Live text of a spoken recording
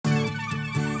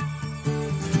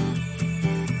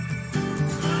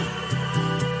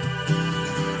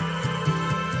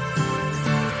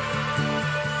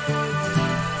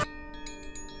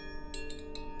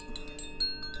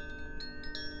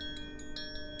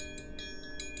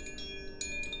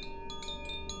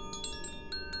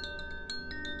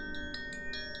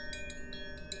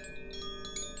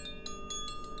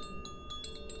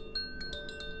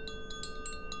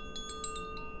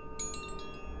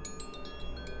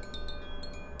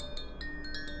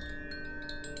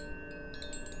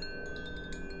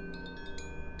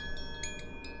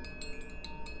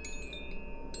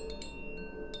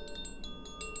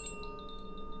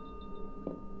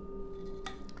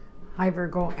Hi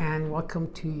Virgo, and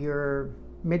welcome to your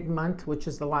mid-month, which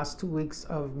is the last 2 weeks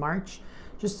of March,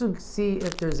 just to see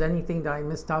if there's anything that I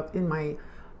missed out in my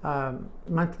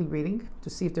monthly reading, to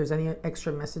see if there's any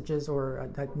extra messages or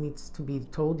that needs to be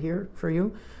told here for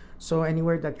you. So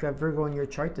anywhere that you have Virgo in your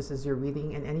chart, this is your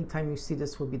reading, and anytime you see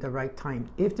this will be the right time.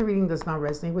 If the reading does not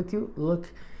resonate with you,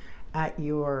 look at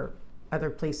your other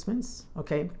placements,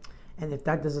 okay? And if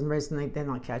that doesn't resonate, then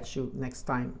I'll catch you next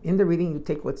time. In the reading, you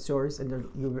take what's yours and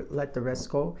you let the rest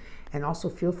go. And also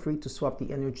feel free to swap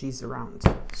the energies around.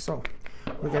 So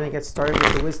we're going to get started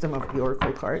with the wisdom of the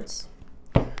oracle cards.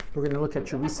 We're going to look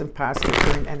at your recent past, your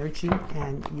current energy,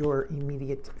 and your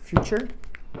immediate future.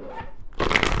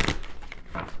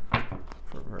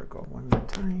 For Virgo, one more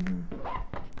time.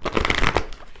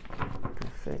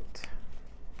 Perfect.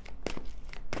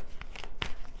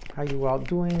 How you all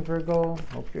doing, Virgo?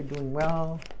 Hope you're doing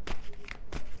well.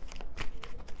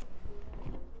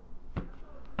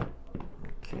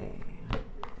 Okay.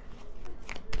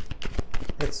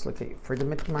 Let's look at for the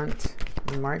mid-month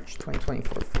in March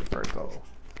 2024 for Virgo.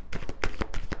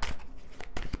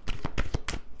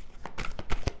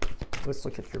 Let's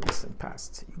look at your recent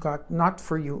past. You got not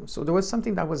for you. So there was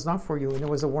something that was not for you, and it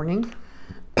was a warning.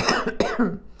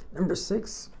 Number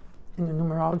 6 in the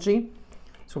numerology.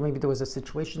 So maybe there was a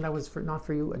situation that was not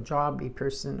for you, a job, a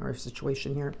person, or a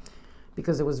situation here,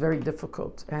 because it was very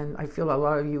difficult. And I feel a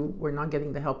lot of you were not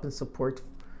getting the help and support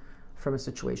from a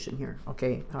situation here,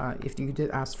 okay, if you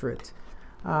did ask for it.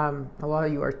 A lot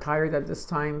of you are tired at this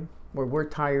time, or were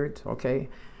tired, okay.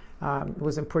 It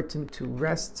was important to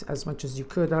rest as much as you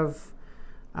could have.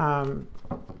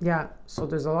 Yeah, so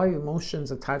there's a lot of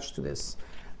emotions attached to this.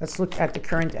 Let's look at the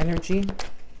current energy.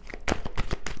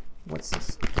 What's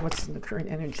this? What's in the current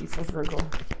energy for Virgo?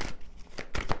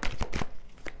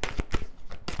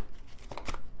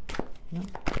 No,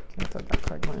 okay, I thought that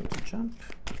card wanted to jump.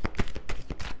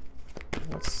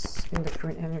 What's in the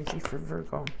current energy for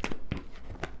Virgo?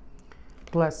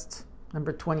 Blessed,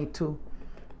 number 22.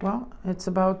 Well, it's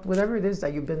about whatever it is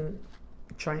that you've been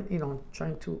trying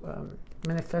to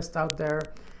manifest out there.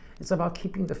 It's about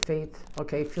keeping the faith,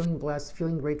 okay, feeling blessed,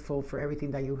 feeling grateful for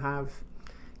everything that you have.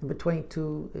 Number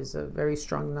 22 is a very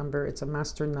strong number. It's a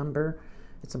master number.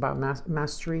 It's about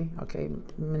mastery, okay?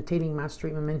 Maintaining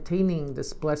mastery and maintaining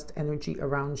this blessed energy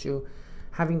around you.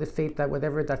 Having the faith that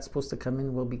whatever that's supposed to come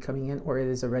in will be coming in, or it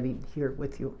is already here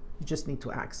with you. You just need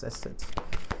to access it.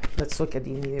 Let's look at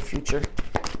the immediate future.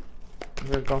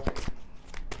 Virgo.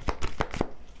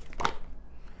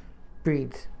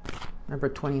 Breathe. Number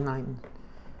 29.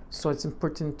 So it's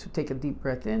important to take a deep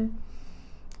breath in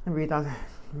and breathe out.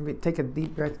 Take a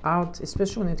deep breath out,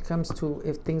 especially when it comes to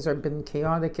if things have been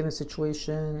chaotic in a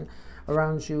situation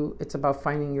around you. It's about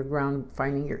finding your ground,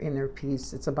 finding your inner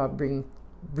peace. It's about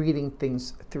breathing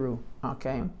things through,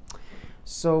 okay?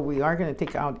 So we are going to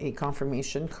take out a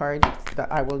confirmation card that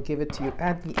I will give it to you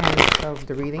at the end of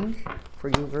the reading for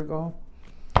you, Virgo.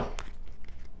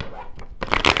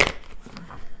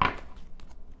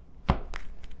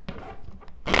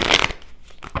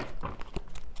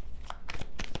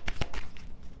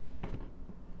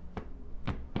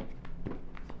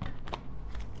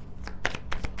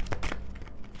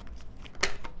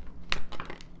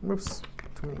 Whoops,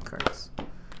 too many cards.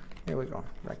 There we go.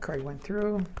 That card went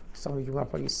through. Some of you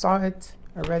probably saw it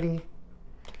already.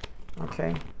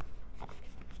 Okay.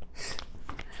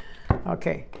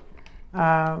 Okay.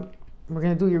 We're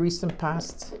going to do your recent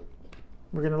past.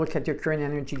 We're going to look at your current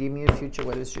energy, the immediate future.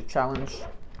 What is your challenge?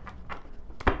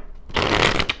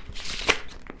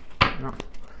 No.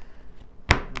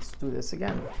 Let's do this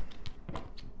again.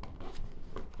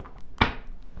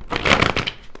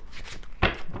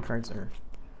 The cards are...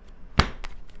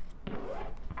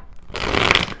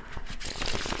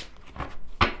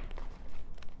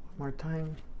 More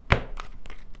time.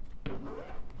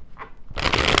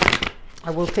 I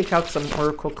will take out some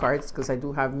oracle cards because I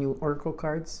do have new oracle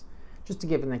cards just to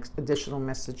give an additional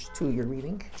message to your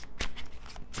reading.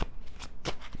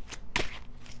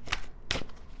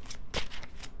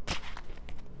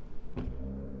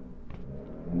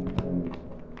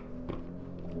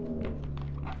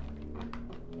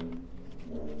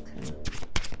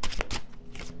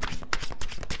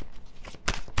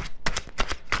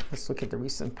 Let's look at the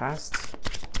recent past.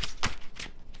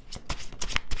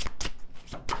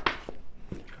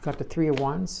 Got the 3 of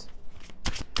Wands.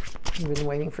 You've been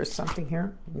waiting for something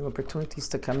here. New opportunities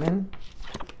to come in.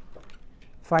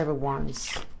 5 of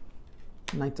Wands.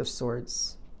 Knight of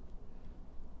Swords.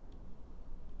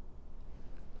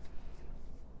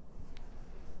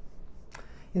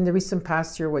 In the recent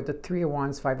past year with the Three of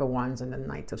Wands, Five of Wands, and the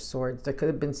Knight of Swords, there could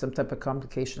have been some type of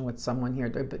complication with someone here.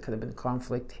 There could have been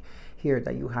conflict here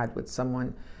that you had with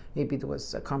someone. Maybe there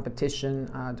was a competition.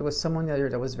 There was someone there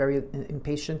that was very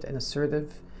impatient and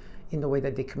assertive in the way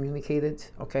that they communicated,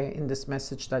 okay, in this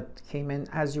message that came in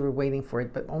as you were waiting for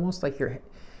it. But almost like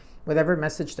whatever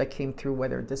message that came through,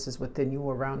 whether this is within you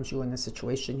or around you in the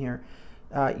situation here,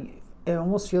 it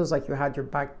almost feels like you had your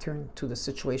back turned to the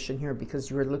situation here because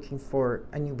you were looking for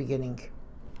a new beginning.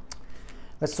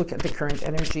 Let's look at the current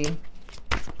energy.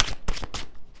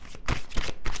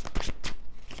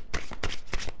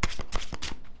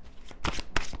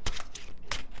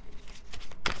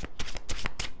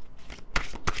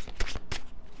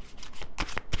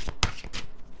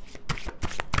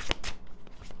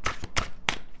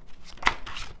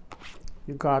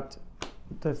 You got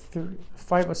the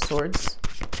 5 of Swords,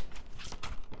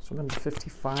 so number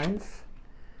 55,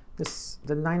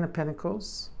 the 9 of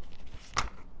Pentacles,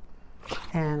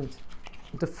 and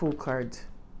the Fool card.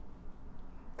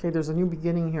 Okay, there's a new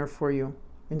beginning here for you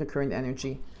in the current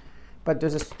energy, but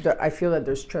I feel that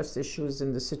there's trust issues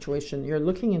in the situation. You're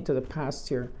looking into the past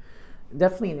here.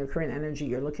 Definitely in your current energy,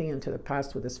 you're looking into the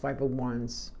past with this 5 of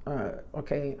Wands.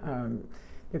 Okay.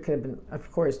 There could have been,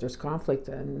 of course, there's conflict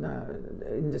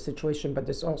in the situation, but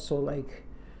there's also like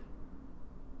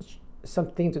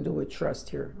something to do with trust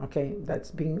here, okay,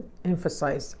 that's being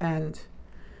emphasized. And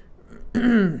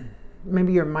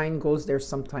maybe your mind goes there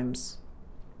sometimes,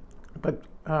 but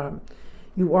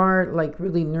you are like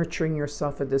really nurturing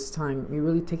yourself at this time. You're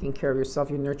really taking care of yourself.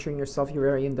 You're nurturing yourself. You're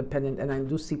very independent, and I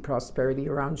do see prosperity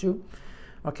around you.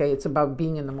 Okay, it's about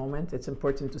being in the moment. It's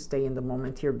important to stay in the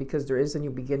moment here because there is a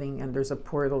new beginning and there's a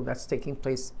portal that's taking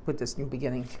place with this new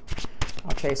beginning.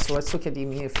 Okay, so let's look at the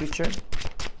immediate future.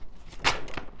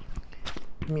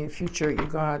 Immediate future, you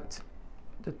got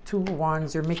the 2 of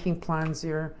Wands. You're making plans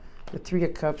here. The 3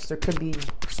 of Cups. There could be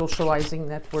socializing,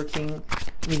 networking,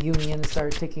 reunions that are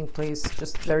taking place.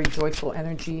 Just very joyful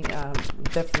energy.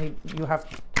 Definitely, you have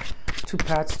 2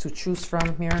 paths to choose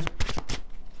from here.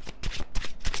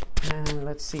 And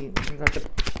let's see, you got the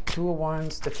 2 of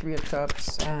Wands, the 3 of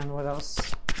Cups, and what else?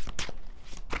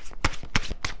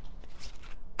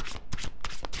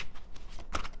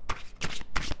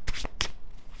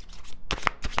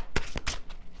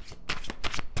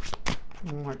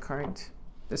 One more card,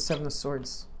 the 7 of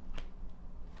Swords.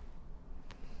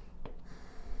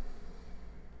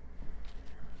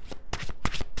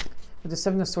 With the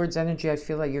 7 of Swords energy, I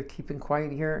feel like you're keeping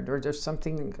quiet here, or there's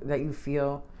something that you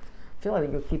feel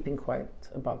like you're keeping quiet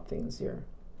about things here.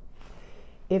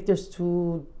 If there's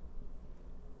 2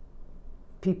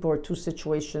 people or 2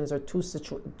 situations or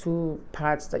 2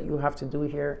 paths that you have to do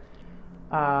here,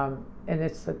 and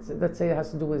let's say it has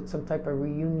to do with some type of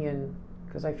reunion,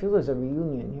 because I feel there's a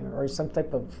reunion here or some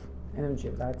type of energy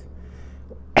of that.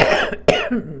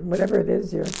 Whatever it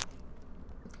is here, I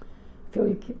feel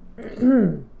you keep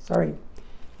sorry,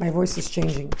 my voice is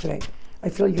changing today. I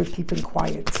feel you're keeping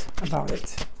quiet about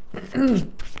it.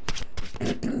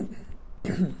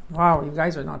 Wow, you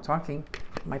guys are not talking.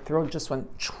 My throat just went.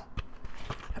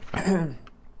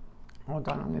 Hold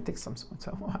on, I'm gonna take some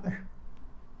water.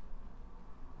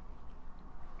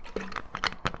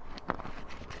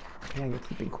 Yeah, you're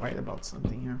keeping quiet about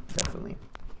something here, definitely.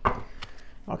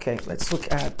 Okay, let's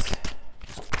look at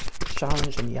the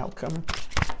challenge and the outcome,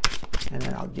 and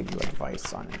then I'll give you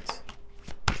advice on it.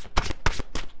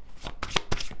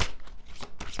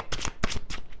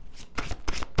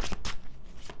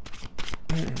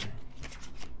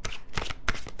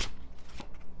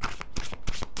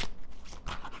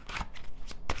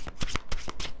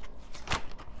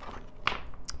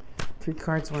 Three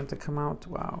cards want to come out.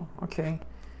 Wow. Okay.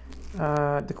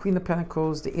 The Queen of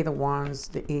Pentacles, the 8 of Wands,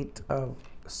 the 8 of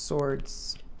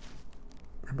Swords.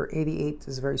 Number 88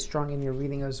 is very strong in your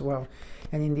reading as well.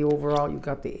 And in the overall, you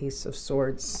got the Ace of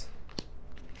Swords.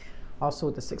 Also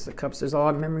with the 6 of Cups, there's a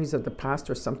lot of memories of the past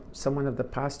or someone of the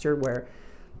past here where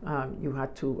you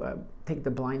had to take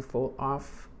the blindfold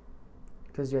off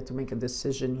because you had to make a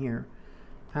decision here.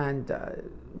 And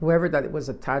whoever that was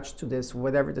attached to this,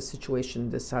 whatever the situation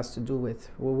this has to do with,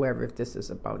 whoever, if this is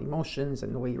about emotions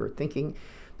and the way you were thinking,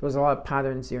 there was a lot of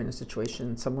patterns here in the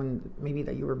situation. Someone maybe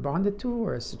that you were bonded to,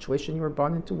 or a situation you were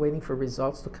bonded to, waiting for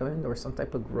results to come in, or some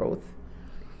type of growth.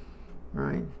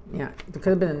 Right? Yeah, there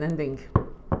could have been an ending.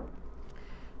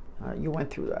 You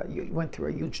went through a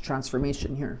huge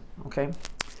transformation here. Okay,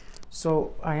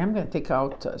 so I am going to take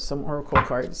out some oracle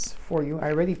cards for you.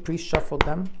 I already pre-shuffled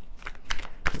them.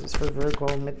 This is for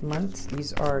Virgo mid-month.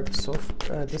 These are this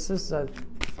is a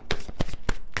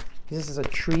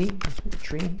tree.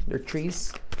 They're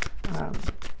trees.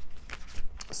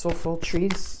 Soulful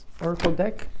Trees Oracle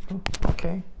deck.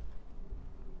 Okay.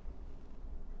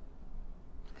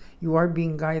 You are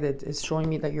being guided. It's showing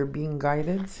me that you're being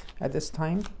guided at this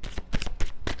time.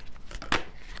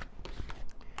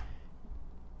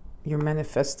 You're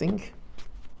manifesting.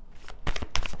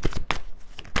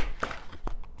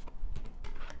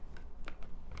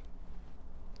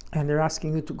 And they're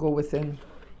asking you to go within.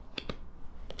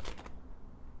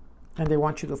 And they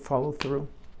want you to follow through.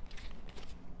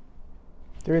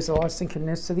 There is a lot of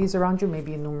synchronicities around you,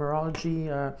 maybe in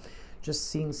numerology,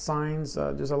 just seeing signs.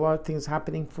 There's a lot of things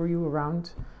happening for you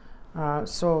around.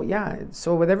 So yeah,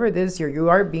 so whatever it is here, you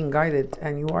are being guided,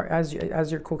 and you are, as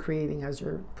you're co-creating, as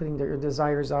you're putting your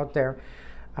desires out there,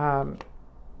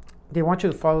 they want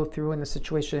you to follow through in the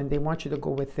situation, and they want you to go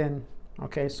within.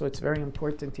 Okay, so it's very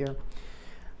important here.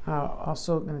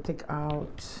 Also going to take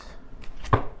out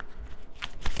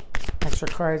extra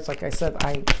cards. Like I said,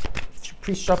 I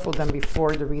pre-shuffle them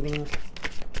before the reading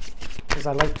because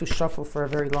I like to shuffle for a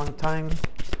very long time.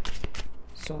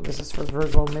 So this is for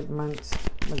Virgo mid-month.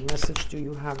 What message do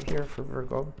you have here for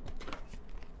Virgo?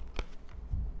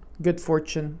 Good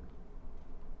fortune.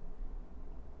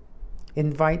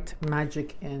 Invite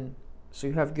magic in. So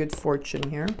you have good fortune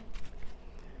here.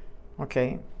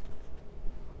 Okay.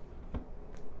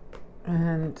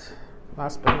 And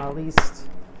last but not least,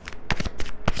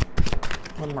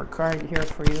 one more card here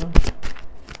for you.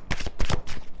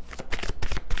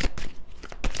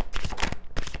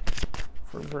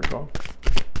 For Virgo.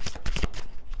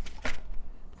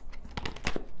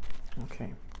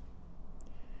 Okay.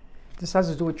 This has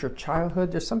to do with your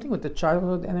childhood. There's something with the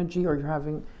childhood energy, or you're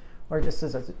having, or this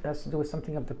has to do with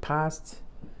something of the past.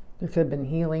 There could have been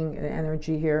healing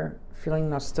energy here, feeling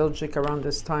nostalgic around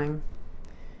this time.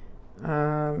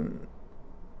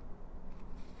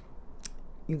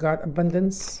 You got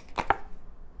abundance,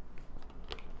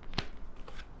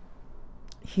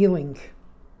 healing,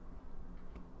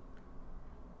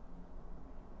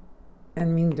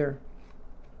 and minder.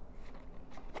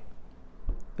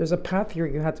 There's a path here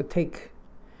you had to take.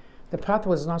 The path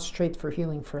was not straight for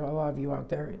healing for a lot of you out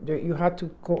there. You had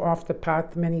to go off the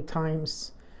path many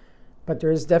times, but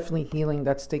there is definitely healing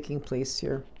that's taking place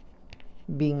here.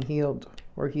 Being healed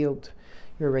or healed,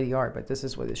 you already are, but this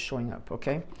is what is showing up.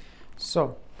 Okay,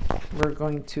 so we're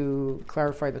going to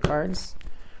clarify the cards.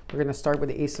 We're going to start with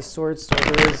the Ace of Swords. So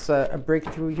there is a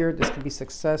breakthrough here. This could be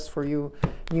success for you,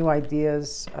 new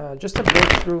ideas, just a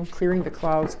breakthrough, clearing the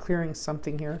clouds, clearing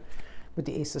something here. With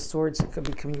the Ace of Swords, it could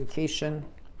be communication,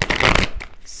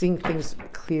 seeing things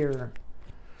clearer.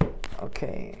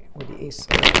 Okay, with the Ace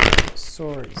of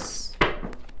Swords.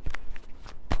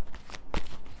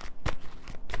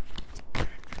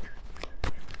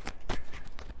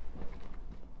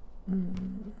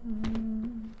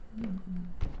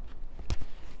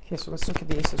 Okay, so let's look at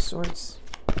the Ace of Swords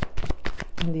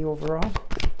in the overall.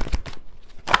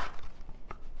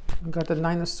 We got the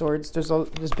Nine of Swords. There's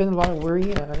been a lot of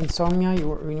worry, insomnia.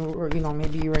 You know,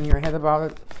 maybe you're in your head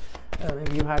about it.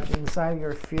 Maybe you had anxiety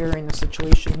or fear in the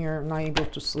situation here, not able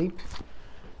to sleep.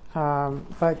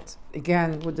 But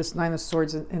again, with this Nine of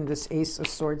Swords and this Ace of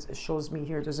Swords, it shows me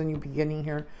here there's a new beginning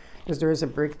here, because there is a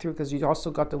breakthrough, because you also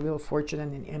got the Wheel of Fortune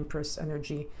and an Empress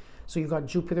energy. So you got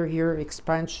Jupiter here,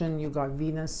 expansion. You got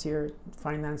Venus here,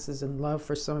 finances and love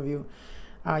for some of you.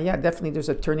 Yeah, definitely there's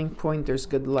a turning point. There's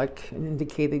good luck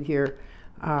indicated here.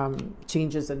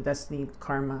 Changes in destiny,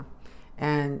 karma.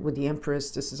 And with the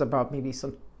Empress, this is about maybe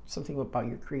something about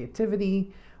your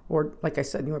creativity, or like I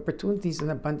said, new opportunities and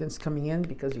abundance coming in,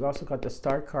 because you also got the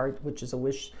Star card, which is a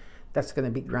wish that's going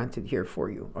to be granted here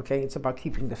for you. Okay, it's about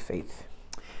keeping the faith.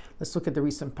 Let's look at the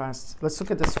recent past. Let's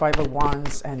look at this Five of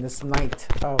Wands and this Knight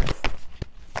of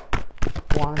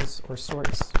Wands or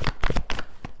Swords.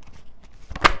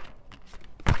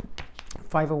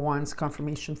 Five of Wands,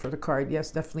 confirmation for the card.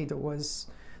 Yes, definitely there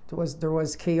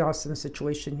was chaos in the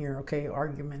situation here. Okay,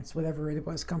 arguments, whatever it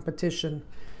was, competition.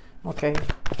 Okay.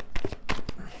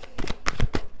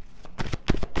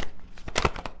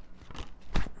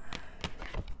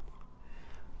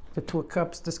 The Two of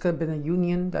Cups, this could have been a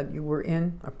union that you were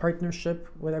in, a partnership,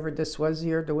 whatever this was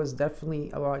here. There was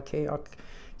definitely a lot of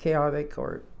chaotic,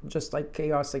 or just like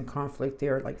chaos and conflict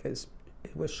there, like it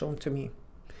was shown to me.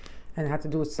 And it had to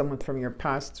do with someone from your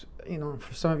past. You know,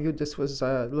 for some of you, this was,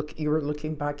 you were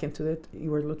looking back into it.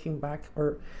 You were looking back,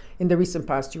 or in the recent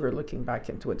past, you were looking back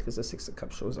into it, because the Six of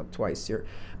Cups shows up twice here.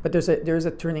 But there's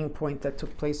a turning point that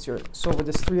took place here. So with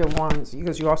this Three of Wands,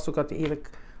 because you also got the Eight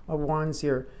of Wands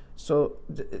here, so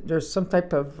there's some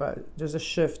type of, there's a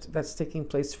shift that's taking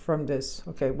place from this,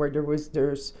 okay, where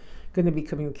there's going to be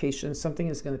communication. Something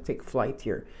is going to take flight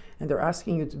here. And they're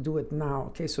asking you to do it now,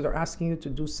 okay? So they're asking you to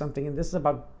do something, and this is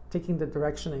about taking the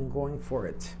direction and going for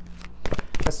it.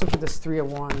 Let's look at this Three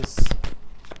of Wands.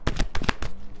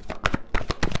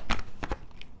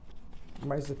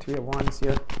 Why is the Three of Wands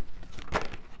here?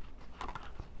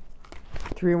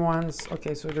 Three of Wands.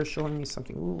 Okay, so they're showing me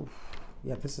something. Ooh,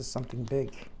 yeah, this is something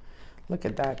big. Look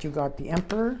at that. You got the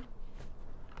Emperor,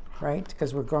 right?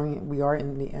 Because we're going to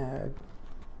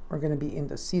be in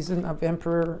the season of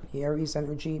Emperor, the Aries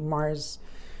energy, Mars,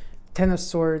 Ten of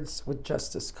Swords with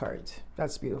Justice card.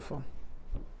 That's beautiful.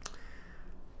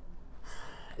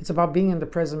 It's about being in the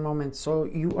present moment. So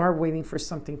you are waiting for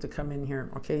something to come in here,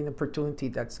 okay? An opportunity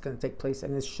that's going to take place,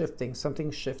 and it's shifting.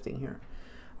 Something's shifting here,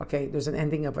 okay? There's an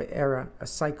ending of an era, a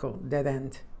cycle, dead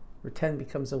end, where 10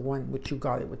 becomes a 1, which you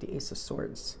got it with the Ace of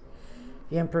Swords.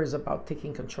 The Emperor is about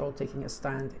taking control, taking a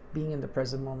stand, being in the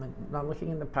present moment, not looking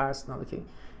in the past, not looking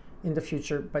in the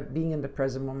future, but being in the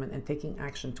present moment and taking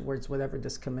action towards whatever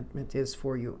this commitment is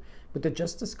for you. With the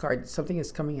Justice card, something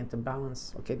is coming into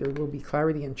balance. Okay, there will be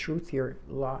clarity and truth here,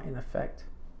 law in effect.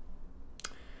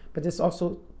 But this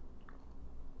also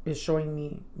is showing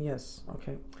me, yes,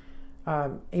 okay.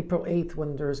 April 8th,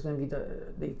 when there's going to be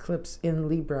the eclipse in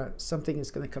Libra, something is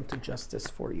going to come to justice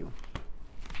for you.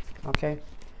 Okay?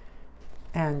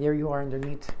 And there you are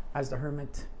underneath as the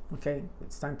Hermit. Okay?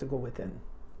 It's time to go within.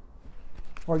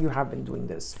 Or you have been doing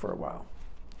this for a while.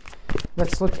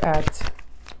 Let's look at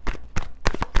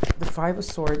the Five of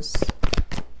Swords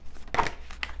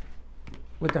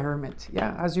with the Hermit.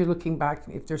 Yeah, as you're looking back,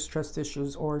 if there's trust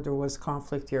issues or there was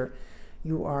conflict here,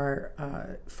 you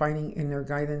are finding inner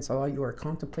guidance. A lot of you are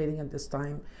contemplating at this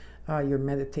time. You're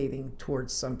meditating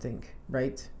towards something,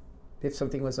 right? If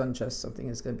something was unjust, something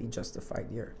is going to be justified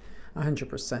here,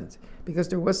 100%. Because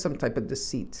there was some type of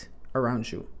deceit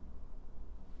around you.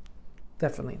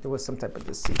 Definitely, there was some type of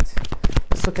deceit.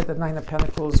 Let's look at the Nine of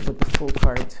Pentacles with the Fool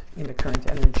card in the current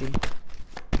energy.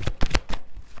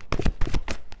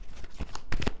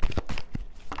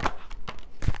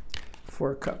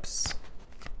 Four of Cups.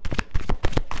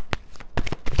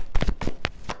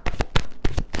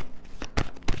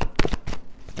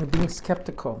 And being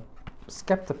skeptical.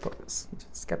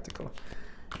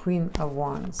 Queen of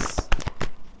Wands.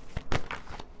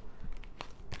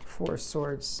 Four of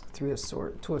Swords, Three of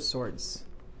Swords, Two of Swords.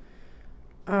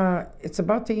 It's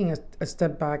about taking a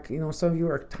step back. You know, some of you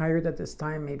are tired at this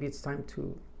time. Maybe it's time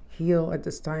to heal at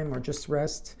this time or just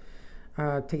rest,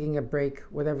 taking a break,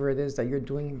 whatever it is that you're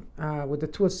doing. With the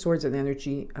Two of Swords and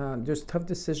energy, there's tough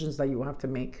decisions that you have to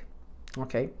make.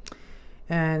 Okay,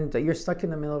 and you're stuck in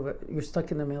the middle of it. You're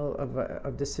stuck in the middle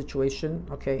of this situation.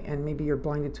 Okay, and maybe you're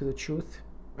blinded to the truth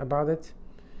about it.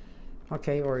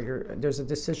 Okay, or there's a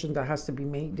decision that has to be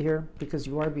made here because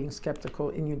you are being skeptical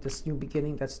in this new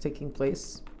beginning that's taking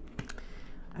place.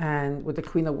 And with the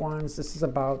Queen of Wands, this is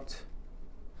about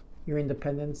your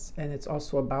independence, and it's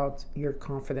also about your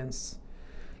confidence.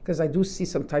 Because I do see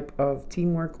some type of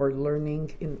teamwork or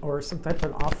learning or some type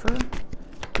of offer.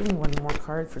 Give me one more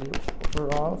card for the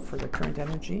overall, for the current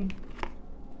energy.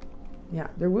 Yeah,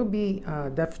 there will be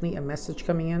definitely a message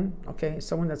coming in, okay?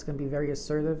 Someone that's going to be very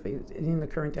assertive in the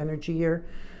current energy here.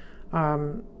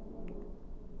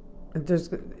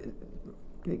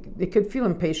 They could feel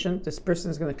impatient. This person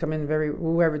is going to come in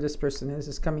whoever this person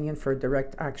is coming in for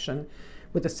direct action.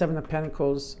 With the Seven of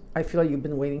Pentacles, I feel like you've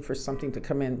been waiting for something to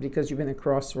come in because you've been at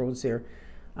crossroads here.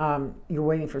 You're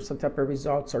waiting for some type of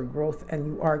results or growth, and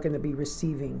you are going to be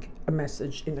receiving a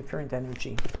message in the current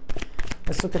energy.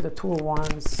 Let's look at the Two of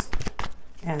Wands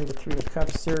and the Three of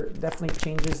Cups. There definitely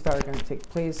changes that are going to take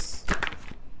place.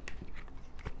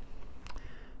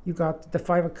 You got the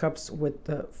Five of Cups with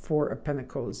the Four of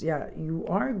Pentacles. Yeah, you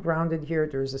are grounded here.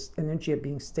 There's this energy of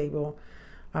being stable,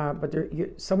 but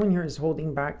someone here is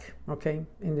holding back, okay,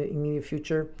 in the immediate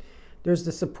future. There's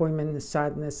disappointment and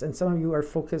sadness, and some of you are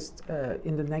focused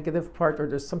in the negative part, or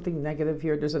there's something negative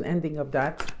here. There's an ending of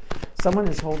that. Someone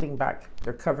is holding back.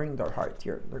 They're covering their heart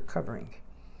here. They're covering.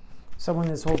 Someone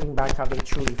is holding back how they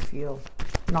truly feel,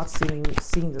 not seeing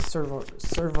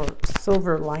the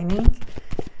silver lining.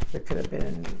 There could have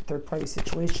been third-party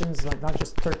situations, not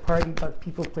just third-party, but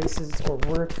people, places, or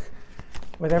work.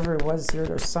 Whatever it was here,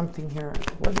 there's something here.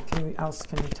 What else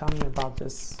can you tell me about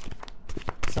this?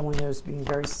 Someone here is being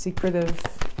very secretive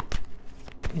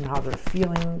in how they're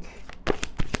feeling.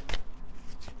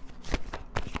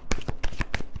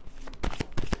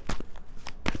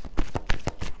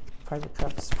 Five of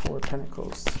Cups, Four of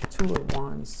Pentacles, Two of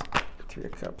Wands, Three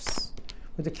of Cups.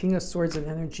 With the King of Swords and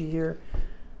energy here,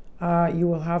 you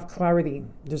will have clarity.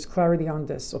 There's clarity on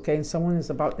this, okay? And someone is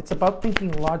it's about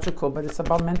thinking logical, but it's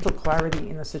about mental clarity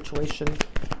in a situation,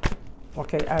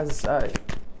 okay, as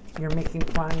you're making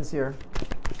plans here.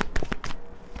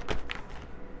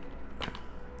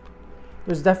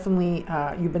 There's definitely,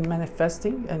 you've been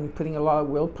manifesting and putting a lot of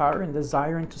willpower and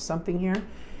desire into something here.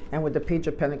 And with the Page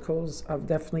of Pentacles,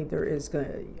 definitely there is going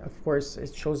to, of course,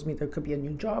 it shows me there could be a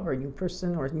new job or a new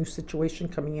person or a new situation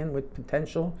coming in with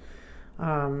potential.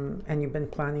 And you've been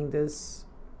planning this,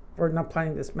 or not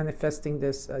planning this, manifesting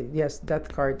this. Yes,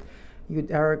 Death card.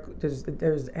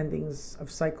 There's endings of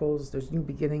cycles, there's new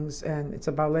beginnings, and it's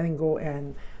about letting go,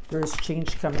 and there's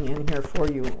change coming in here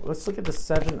for you. Let's look at the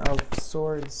Seven of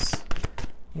Swords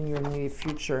in your immediate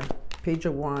future. Page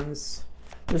of Wands.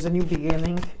 There's a new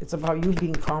beginning. It's about you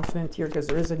being confident here because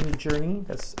there is a new journey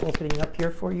that's opening up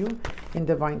here for you in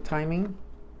divine timing.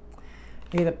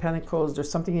 Eight of Pentacles. There's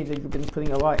something that you've been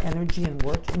putting a lot of energy and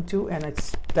work into, and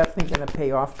it's definitely going to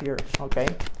pay off here, okay?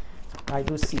 I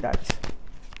do see that.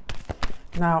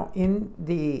 Now, in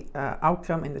the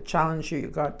outcome, in the challenge here, you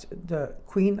got the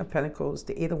Queen of Pentacles,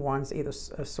 the Eight of Wands, Eight of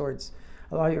Swords.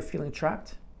 A lot of you are feeling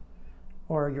trapped,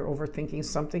 or you're overthinking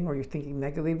something, or you're thinking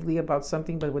negatively about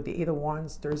something, but with the Eight of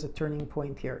Wands, there's a turning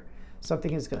point here.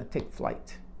 Something is going to take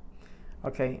flight.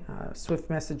 Okay, swift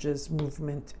messages,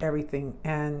 movement, everything.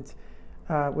 And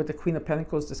with the Queen of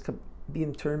Pentacles, this could be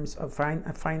in terms of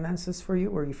finances for you,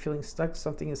 or you're feeling stuck.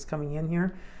 Something is coming in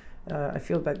here. I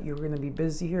feel that you're going to be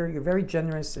busy here. You're very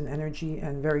generous in energy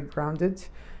and very grounded.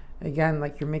 Again,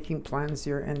 like you're making plans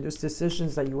here, and there's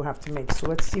decisions that you have to make. So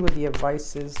let's see what the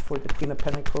advice is for the Queen of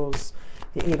Pentacles,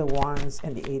 the Eight of Wands,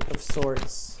 and the Eight of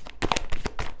Swords.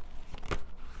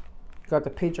 Got the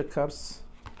Page of Cups.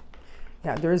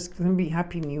 Yeah, there's going to be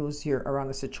happy news here around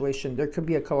the situation. There could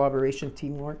be a collaboration,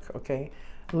 teamwork, okay?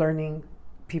 Learning,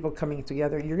 people coming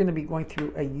together. You're going to be going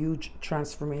through a huge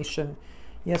transformation.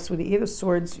 Yes, with the Eight of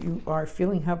Swords, you are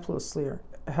feeling helpless,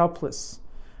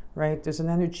 right? There's an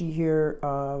energy here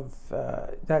of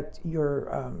that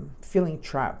you're feeling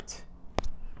trapped,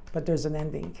 but there's an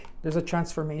ending. There's a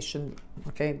transformation,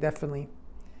 okay, definitely.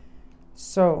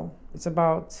 So it's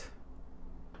about,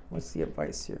 what's the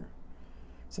advice here?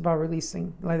 It's about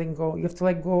releasing, letting go. You have to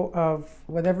let go of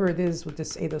whatever it is with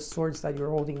this Eight of Swords that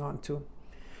you're holding on to.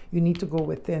 You need to go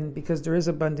within, because there is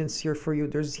abundance here for you.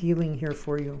 There's healing here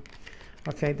for you.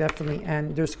 Okay, definitely.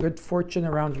 And there's good fortune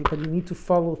around you, but you need to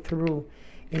follow through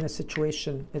in a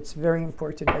situation. It's very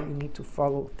important that you need to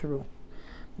follow through.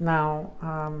 Now,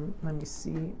 let me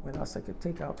see what else I could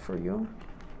take out for you.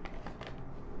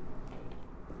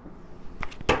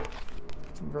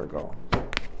 Virgo.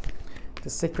 The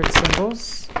sacred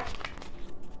symbols.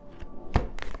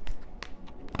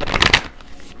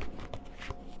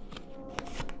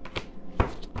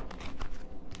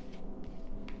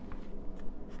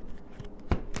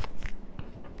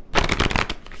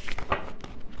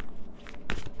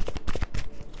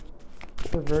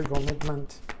 For Virgo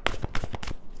mid-month.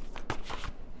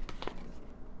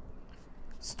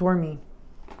 Stormy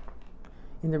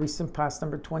in the recent past,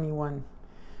 number 21.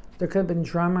 There could have been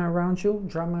drama around you,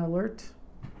 drama alert.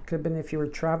 Could have been if you were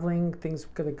traveling, things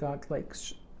could have got like,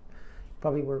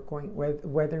 probably were going,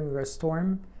 weathering a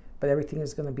storm, but everything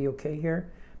is going to be okay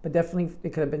here. But definitely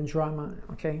it could have been drama,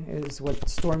 okay, is what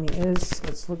stormy is.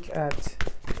 Let's look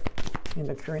at in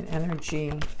the current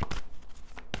energy.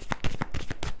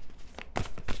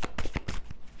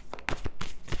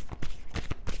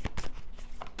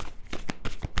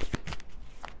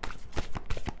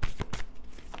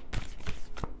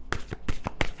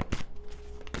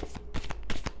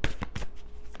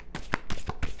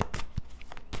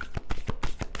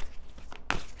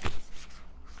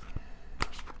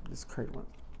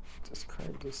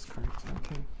 This card,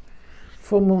 okay.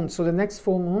 Full moon. So the next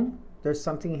full moon, there's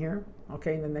something here,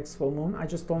 okay, in the next full moon. I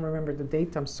just don't remember the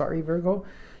date. I'm sorry, Virgo.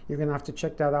 You're going to have to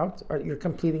check that out. Or you're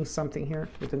completing something here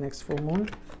with the next full moon.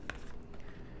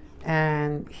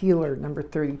 And healer, number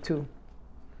 32,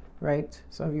 right?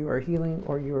 Some of you are healing,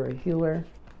 or you're a healer.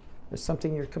 There's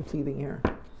something you're completing here.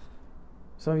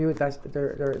 Some of you,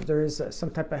 there is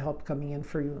some type of help coming in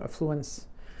for you. Affluence,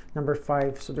 number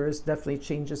 5. So there is definitely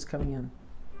changes coming in.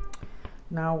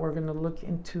 Now we're going to look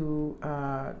into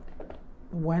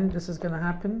when this is going to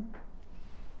happen.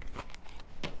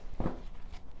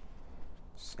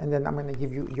 And then I'm going to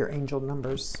give you your angel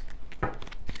numbers.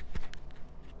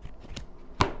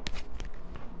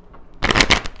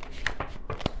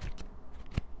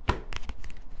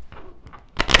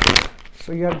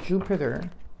 So you have Jupiter,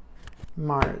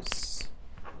 Mars.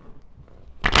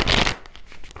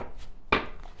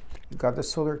 You got the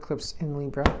solar eclipse in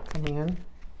Libra coming in.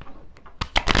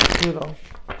 Pluto.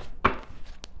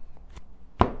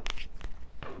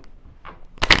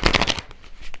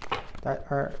 That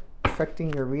are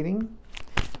affecting your reading.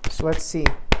 So let's see.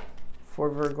 For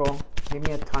Virgo, give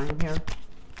me a time here.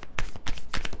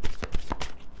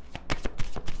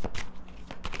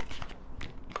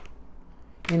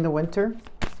 In the winter,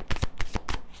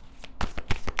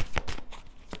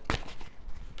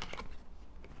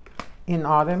 in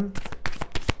autumn,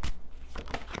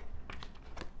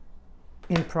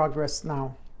 in progress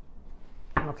now.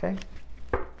 Okay?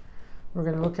 We're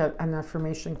going to look at an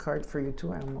affirmation card for you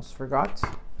too. I almost forgot.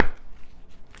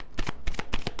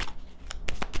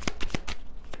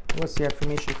 What's the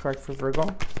affirmation card for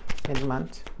Virgo?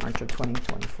 Mid-month, March of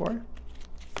 2024.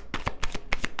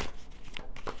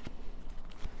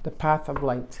 The path of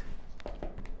light.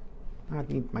 I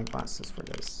need my glasses for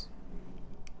this.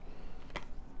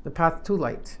 The path to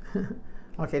light.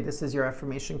 Okay, this is your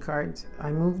affirmation card.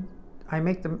 I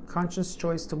make the conscious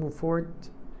choice to move forward.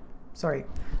 Sorry.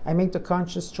 I make the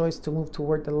conscious choice to move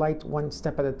toward the light one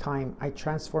step at a time. I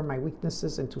transform my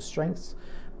weaknesses into strengths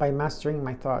by mastering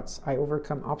my thoughts. I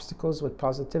overcome obstacles with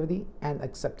positivity and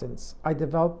acceptance. I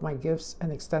develop my gifts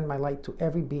and extend my light to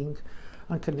every being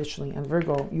unconditionally. And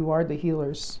Virgo, you are the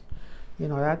healers. You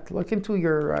know that. Look into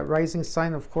your rising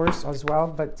sign, of course, as well.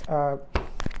 But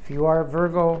if you are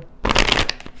Virgo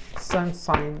sun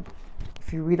sign,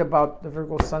 if you read about the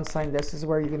Virgo sun sign, this is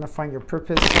where you're going to find your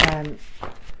purpose. And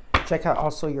check out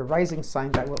also your rising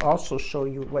sign. That will also show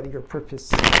you what your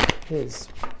purpose is.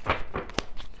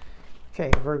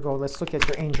 Okay, Virgo, let's look at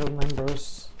your angel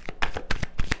numbers.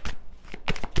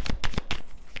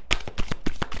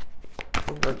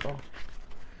 For Virgo.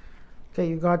 Okay,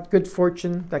 you got good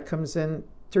fortune that comes in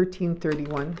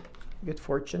 1331. Good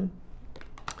fortune.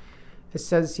 It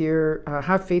says here,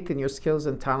 have faith in your skills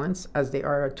and talents as they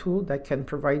are a tool that can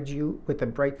provide you with a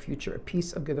bright future. A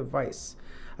piece of good advice,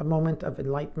 a moment of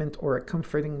enlightenment, or a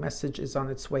comforting message is on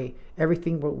its way.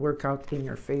 Everything will work out in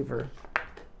your favor.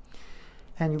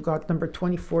 And you got number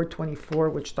 2424,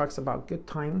 which talks about good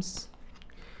times.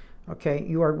 Okay,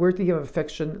 you are worthy of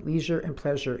affection, leisure, and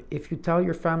pleasure. If you tell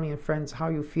your family and friends how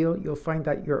you feel, you'll find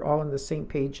that you're all on the same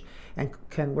page and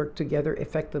can work together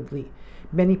effectively.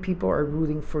 Many people are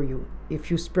rooting for you.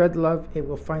 If you spread love, it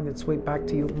will find its way back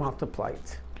to you multiplied.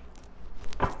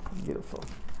 Beautiful.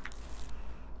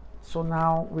 So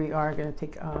now we are going to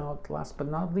take out, last but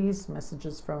not least,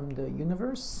 messages from the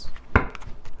universe.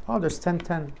 Oh, there's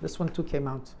 1010. This one too came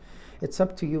out. It's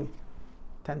up to you.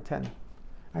 1010.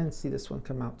 I didn't see this one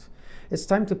come out. It's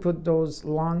time to put those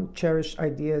long cherished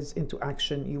ideas into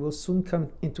action. You will soon come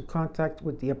into contact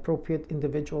with the appropriate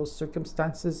individuals,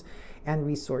 circumstances, and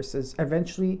resources.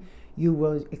 Eventually, you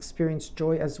will experience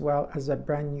joy as well as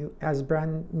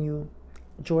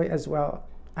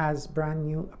brand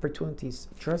new opportunities.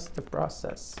 Trust the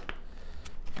process.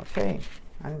 Okay,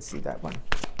 I didn't see that one.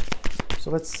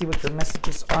 So let's see what the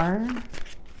messages are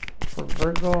for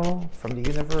Virgo from the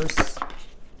universe.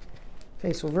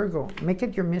 Okay, so Virgo, make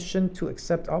it your mission to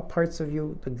accept all parts of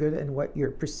you, the good and what you're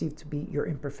perceived to be your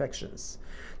imperfections.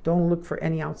 Don't look for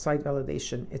any outside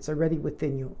validation. It's already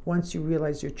within you. Once you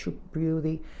realize your true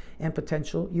beauty and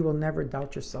potential, you will never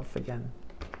doubt yourself again.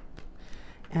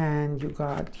 And you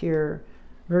got here,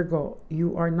 Virgo,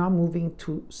 you are not moving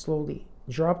too slowly.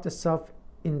 Drop the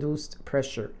self-induced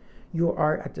pressure. You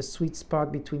are at the sweet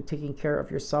spot between taking care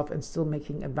of yourself and still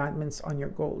making advancements on your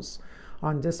goals.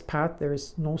 On this path, there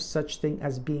is no such thing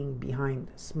as being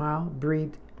behind. Smile,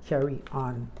 breathe, carry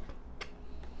on.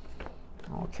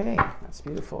 Okay, that's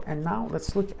beautiful. And now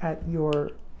let's look at your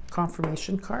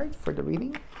confirmation card for the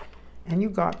reading. And you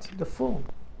got the Fool.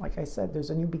 Like I said,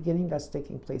 there's a new beginning that's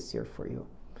taking place here for you.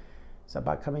 It's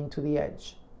about coming to the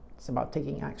edge. It's about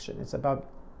taking action. It's about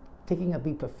taking a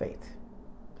leap of faith.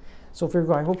 So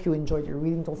Virgo, I hope you enjoyed your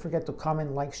reading. Don't forget to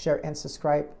comment, like, share, and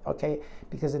subscribe, okay?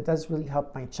 Because it does really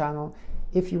help my channel.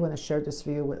 If you want to share this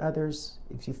video with others,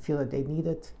 if you feel that they need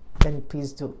it, then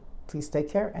please do. Please take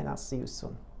care, and I'll see you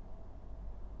soon.